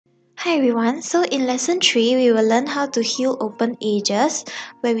Hi everyone, so in lesson 3 we will learn how to heal open edges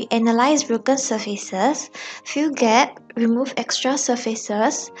where we analyze broken surfaces, fill gap, remove extra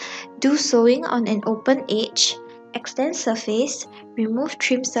surfaces, do sewing on an open edge, extend surface, remove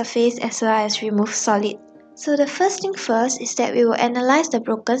trim surface as well as remove solid. So the first thing first is that we will analyze the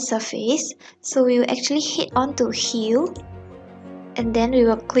broken surface. So we will actually hit on to heal and then we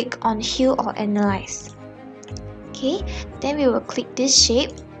will click on heal or analyze. Okay, then we will click this shape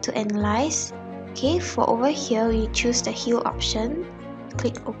to analyze. Okay, for over here we choose the heal option,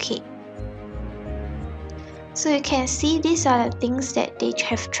 click OK. So you can see these are the things that they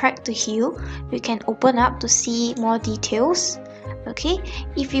have tried to heal. We can open up to see more details. Okay,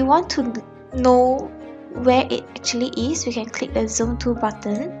 if you want to know where it actually is, we can click the zoom to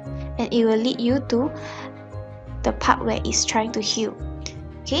button and it will lead you to the part where it's trying to heal.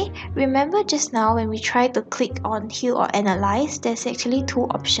 Okay, remember just now when we try to click on heal or analyze, there's actually two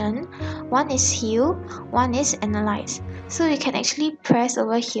options. One is heal, one is analyze. So you can actually press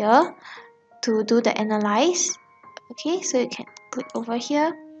over here to do the analyze. Okay, so you can click over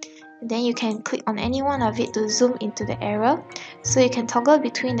here. Then you can click on any one of it to zoom into the area. So you can toggle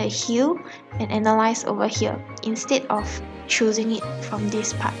between the heal and analyze over here instead of choosing it from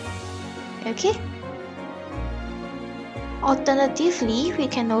this part. Okay. Alternatively, we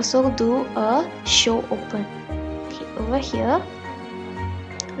can also do a show open. Okay, over here,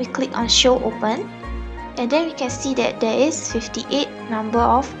 we click on show open and then we can see that there is 58 number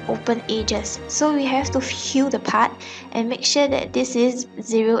of open edges. So we have to heal the part and make sure that this is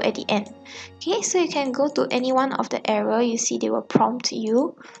 0 at the end. Okay, so you can go to any one of the error, you see they will prompt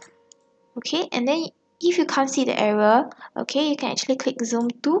you. Okay, and then if you can't see the error, okay, you can actually click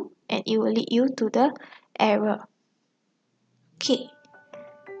zoom to and it will lead you to the error. Okay.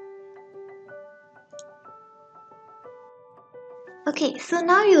 Okay, so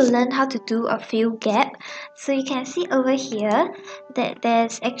now you learn how to do a fill gap. So you can see over here that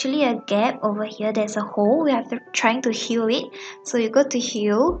there's actually a gap over here. There's a hole. We are trying to heal it. So you go to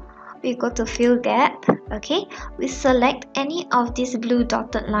heal. We go to fill gap. Okay, we select any of this blue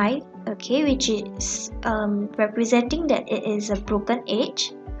dotted line. Okay, which is representing that it is a broken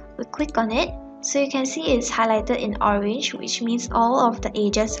edge. We click on it. So you can see it's highlighted in orange, which means all of the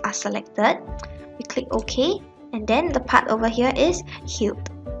edges are selected. We click OK, and then the part over here is healed.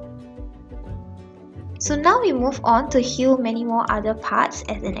 So now we move on to heal many more other parts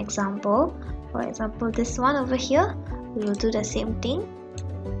as an example. For example, this one over here, we will do the same thing.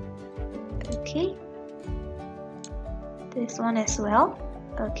 Okay. This one as well.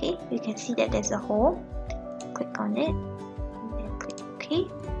 Okay, you can see that there's a hole. Click on it, and then click OK.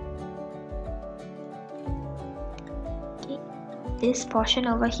 This portion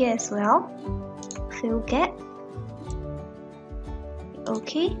over here as well, fill gap.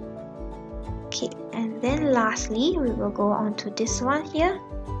 Okay, and then lastly we will go on to this one here.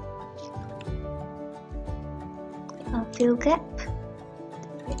 Click on fill gap,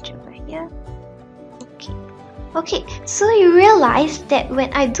 right over here. Okay, so you realize that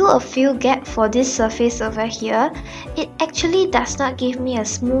when I do a fill gap for this surface over here, it actually does not give me a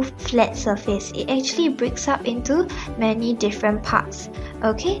smooth flat surface. It actually breaks up into many different parts.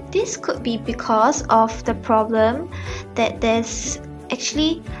 Okay, this could be because of the problem that there's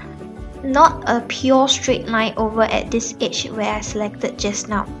actually not a pure straight line over at this edge where I selected just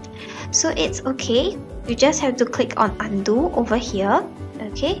now. So it's okay, you just have to click on undo over here.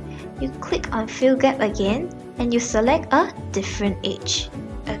 Okay, you click on fill gap again and you select a different edge.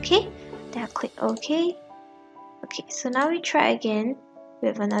 Okay, then click OK. Okay, so now we try again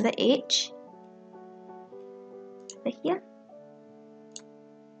with another edge over here.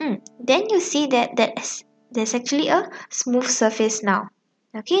 Then you see that there's actually a smooth surface now.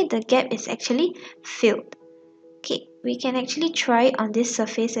 Okay, the gap is actually filled. Okay, we can actually try it on this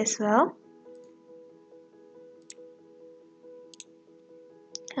surface as well.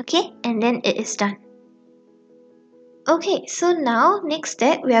 Okay, and then it is done. Okay, so now next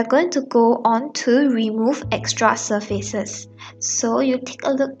step we are going to go on to remove extra surfaces. So you take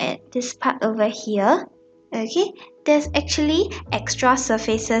a look at this part over here. Okay, there's actually extra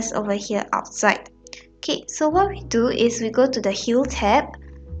surfaces over here outside. Okay, so what we do is we go to the heal tab.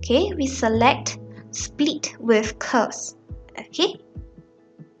 Okay, we select split with curves. Okay,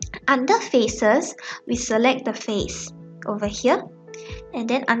 under faces we select the face over here. And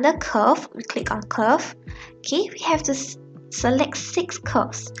then under curve, we click on curve. Okay, we have to select 6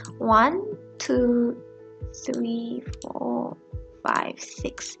 curves. 1, 2, 3, 4, 5,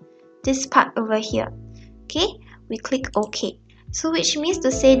 6. This part over here. Okay, we click OK. So which means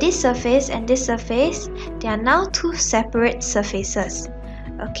to say this surface and this surface, they are now two separate surfaces.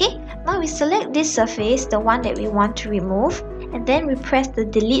 Okay, Now we select this surface, the one that we want to remove, and then we press the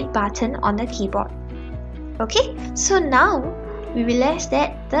delete button on the keyboard. Okay, so now we realize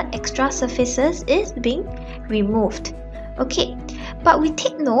that the extra surfaces is being removed. Okay, but we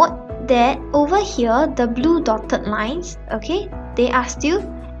take note that over here the blue dotted lines, okay, they are still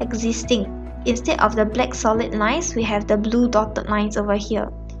existing. Instead of the black solid lines, we have the blue dotted lines over here.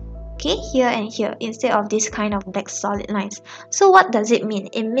 Okay, here and here, instead of this kind of black solid lines. So what does it mean?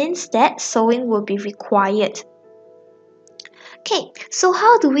 It means that sewing will be required. Okay, so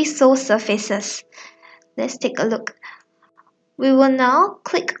how do we sew surfaces? Let's take a look. We will now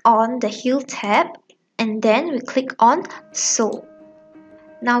click on the Heal tab and then we click on Sew.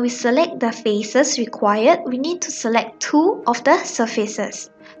 Now we select the faces required. We need to select two of the surfaces.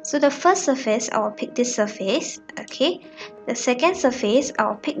 So the first surface, I will pick this surface. Okay. The second surface, I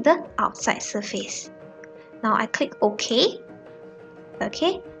will pick the outside surface. Now I click OK.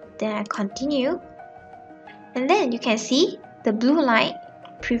 Okay. Then I continue. And then you can see the blue line.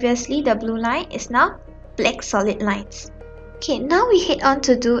 Previously the blue line is now black solid lines. Okay, now we head on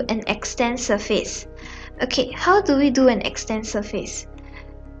to do an extend surface. Okay, how do we do an extend surface?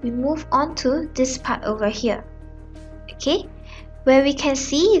 We move on to this part over here. Okay, where we can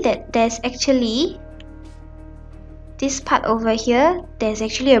see that there's actually this part over here, there's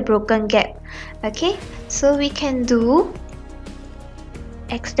actually a broken gap. Okay, so we can do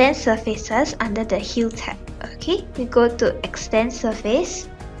extend surfaces under the Heal tab. Okay, we go to extend surface,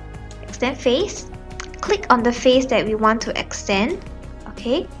 extend face. Click on the face that we want to extend.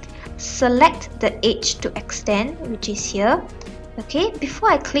 Okay, select the edge to extend, which is here. Okay,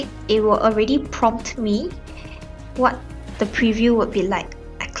 before I click, it will already prompt me what the preview would be like.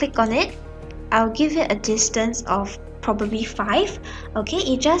 I click on it. I'll give it a distance of probably 5. Okay,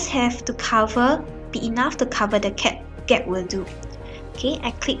 it just have to be enough to cover the gap will do. Okay, I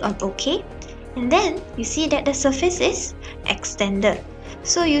click on OK, and then you see that the surface is extended.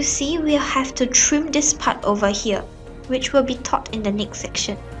 So you see we'll have to trim this part over here, which will be taught in the next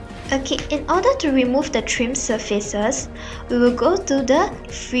section. Okay, in order to remove the trim surfaces, we will go to the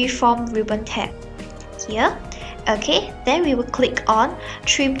Freeform ribbon tab here. Okay, then we will click on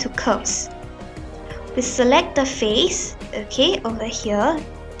Trim to Curves. We select the face, okay, over here,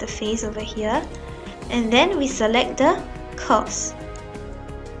 the face over here, and then we select the curves,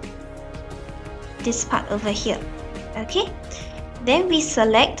 this part over here. Okay, then we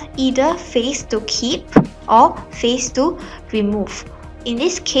select either face to keep or face to remove. In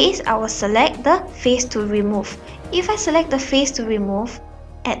this case, I will select the face to remove. If I select the face to remove,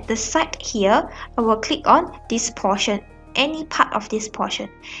 at the side here, I will click on this portion, any part of this portion.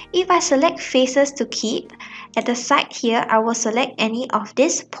 If I select faces to keep, at the side here, I will select any of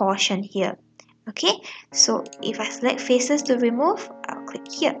this portion here. Okay, so if I select faces to remove, I'll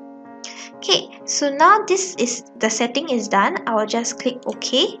click here. Okay, so now this is the setting is done. I will just click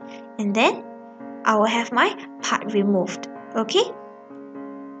OK, and then I will have my part removed. Okay.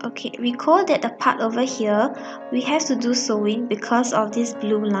 Okay, recall that the part over here, we have to do sewing because of this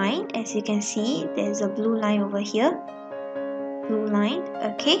blue line. As you can see, there's a blue line over here. Blue line,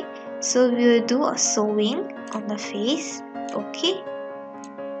 okay. So we will do a sewing on the face, okay.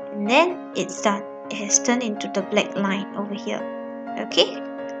 And then it's done. It has turned into the black line over here, okay.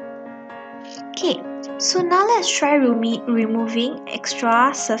 Okay, so now let's try removing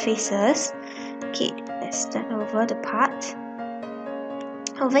extra surfaces. Okay, let's turn over the part.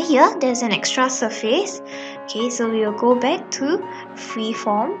 Over here, there's an extra surface. Okay, so we will go back to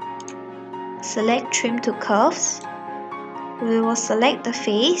Freeform. Select Trim to Curves. We will select the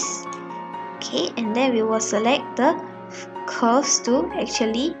face. Okay, and then we will select the curves to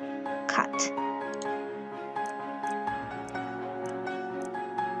actually cut.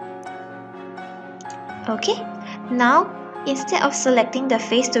 Okay, now instead of selecting the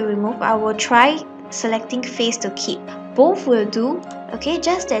face to remove, I will try selecting face to keep. Both will do. Okay,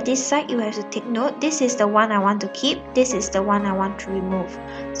 just that this side you have to take note, this is the one I want to keep, this is the one I want to remove.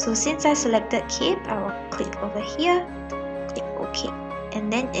 So since I selected keep, I will click over here, click OK,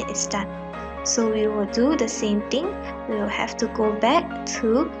 and then it is done. So we will do the same thing. We will have to go back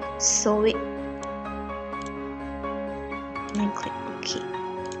to sew it and click OK.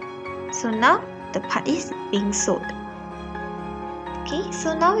 So now the part is being sewed. Okay,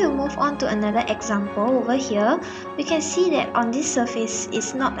 so now we'll move on to another example. Over here, we can see that on this surface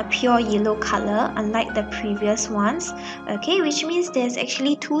it's not a pure yellow color unlike the previous ones. Okay, which means there's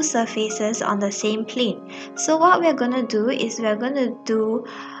actually two surfaces on the same plane. So what we're gonna do is we're gonna do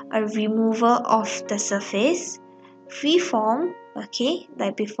a removal of the surface. Freeform, okay,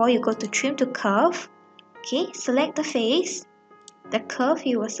 like before, you go to Trim to Curve. Okay, select the face. the curve,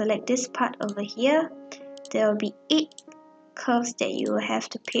 you will select this part over here. There will be 8 curves that you will have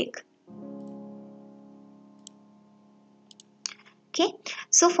to pick. Okay,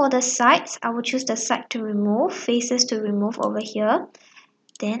 so for the sides, I will choose the side to remove, faces to remove over here.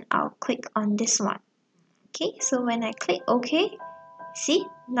 Then I'll click on this one. Okay, so when I click OK, see,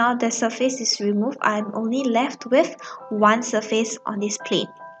 now the surface is removed. I'm only left with one surface on this plane.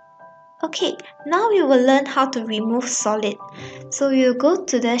 Okay, now we will learn how to remove solid. So we will go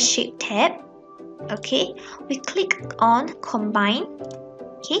to the Shape tab. Okay, we click on Combine.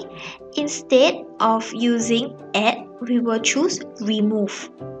 Okay, instead of using Add, we will choose Remove.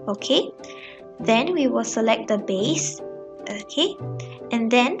 Okay, then we will select the base. Okay,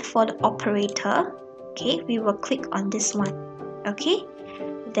 and then for the operator, okay, we will click on this one. Okay,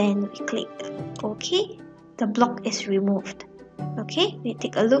 then we click OK. The block is removed. Okay, we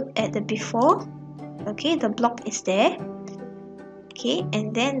take a look at the before. Okay, the block is there. Okay,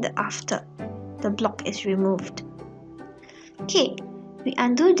 and then the after, the block is removed. Okay, we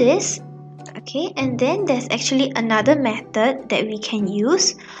undo this. Okay, and then there's actually another method that we can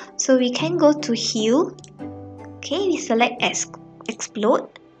use. So we can go to Heal. Okay, we select Explode.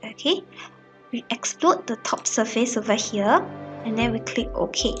 Okay, we explode the top surface over here, and then we click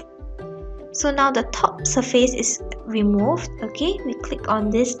OK. So now the top surface is removed. Okay, we click on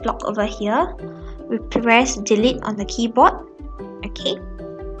this block over here. We press Delete on the keyboard. Okay,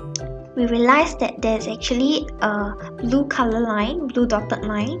 we realize that there's actually a blue color line, blue dotted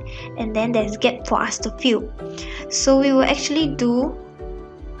line, and then there's gap for us to fill. So we will actually do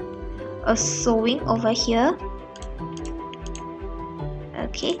a sewing over here.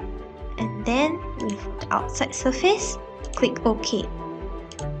 Okay, and then with the outside surface, click OK.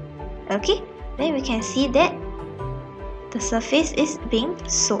 Okay, then we can see that the surface is being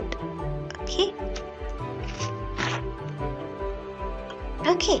sewed. Okay.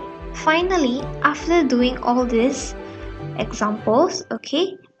 Okay, finally, after doing all these examples,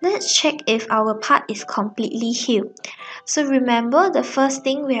 okay, let's check if our part is completely healed. So remember, the first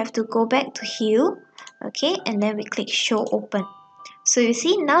thing we have to go back to Heal. Okay, and then we click Show Open. So you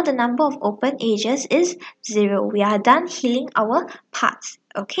see now the number of open edges is 0. We are done healing our parts.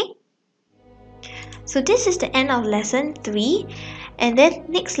 Okay. So this is the end of lesson 3, and then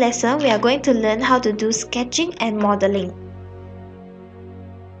next lesson we are going to learn how to do sketching and modeling.